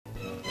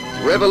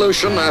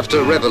Revolution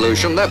after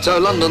revolution, that's how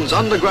London's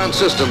underground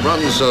system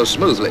runs so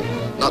smoothly.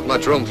 Not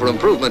much room for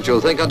improvement,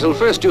 you'll think, until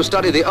first you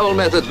study the old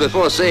methods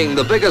before seeing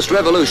the biggest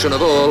revolution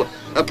of all,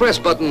 a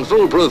press-button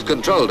foolproof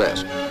control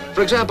desk.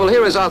 For example,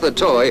 here is Arthur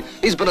Toy.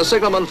 He's been a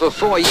signalman for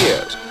 4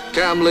 years.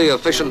 Calmly,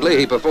 efficiently,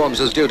 he performs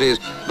his duties,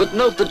 but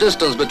note the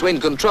distance between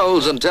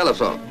controls and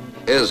telephone.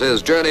 Is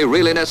his journey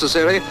really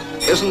necessary?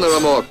 Isn't there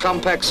a more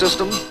compact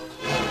system?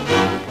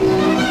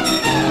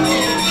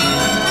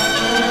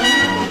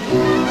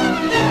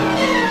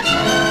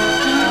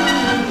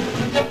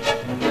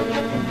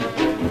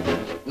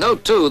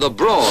 Note, too, the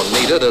brawn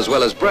needed as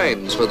well as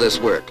brains for this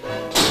work.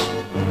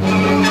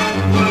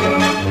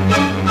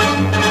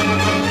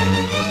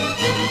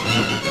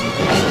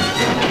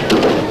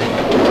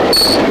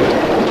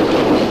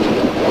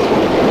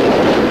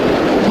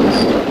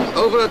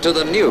 Over to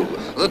the new.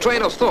 The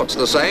train of thought's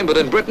the same, but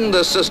in Britain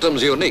this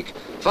system's unique.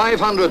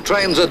 500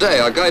 trains a day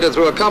are guided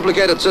through a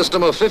complicated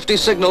system of 50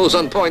 signals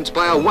and points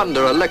by a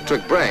wonder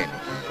electric brain.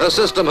 A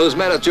system whose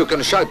merits you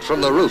can shout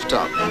from the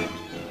rooftop.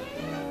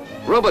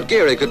 Robert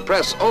Geary could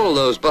press all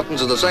those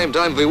buttons at the same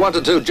time if he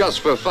wanted to,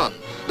 just for fun.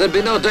 There'd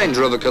be no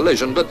danger of a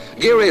collision, but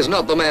Geary is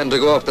not the man to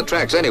go off the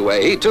tracks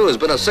anyway. He too has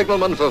been a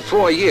signalman for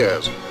 4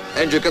 years,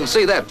 and you can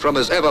see that from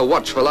his ever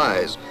watchful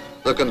eyes.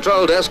 The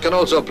control desk can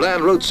also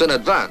plan routes in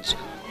advance.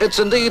 It's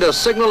indeed a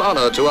signal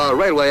honor to our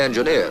railway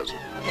engineers.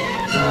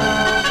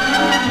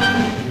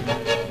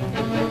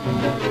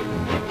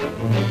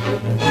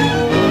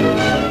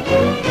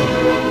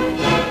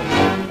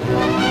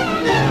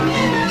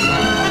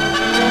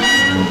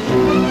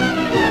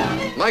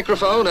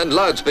 Microphone and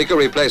loudspeaker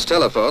replace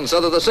telephone so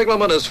that the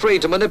signalman is free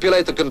to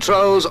manipulate the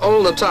controls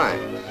all the time.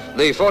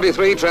 The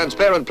 43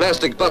 transparent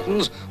plastic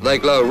buttons, they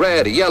glow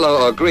red,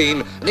 yellow or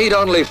green, need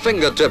only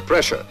fingertip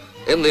pressure.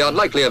 In the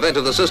unlikely event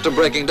of the system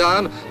breaking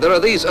down, there are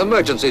these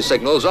emergency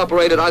signals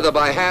operated either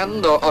by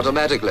hand or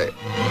automatically.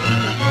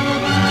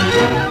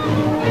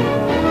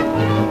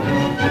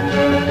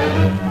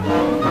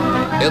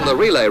 In the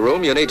relay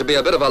room, you need to be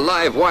a bit of a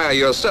live wire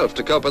yourself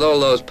to cope with all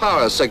those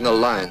power signal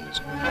lines.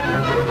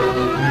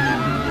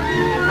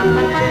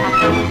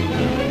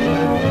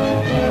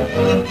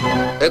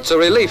 It's a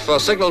relief for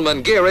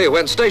signalman Geary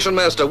when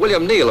Stationmaster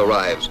William Neill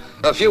arrives.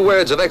 A few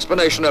words of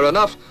explanation are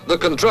enough. The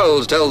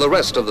controls tell the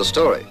rest of the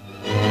story.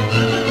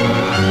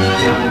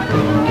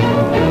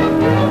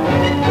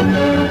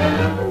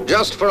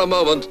 Just for a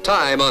moment,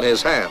 time on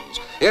his hands.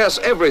 Yes,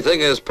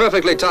 everything is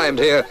perfectly timed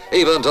here,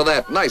 even to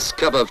that nice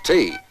cup of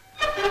tea.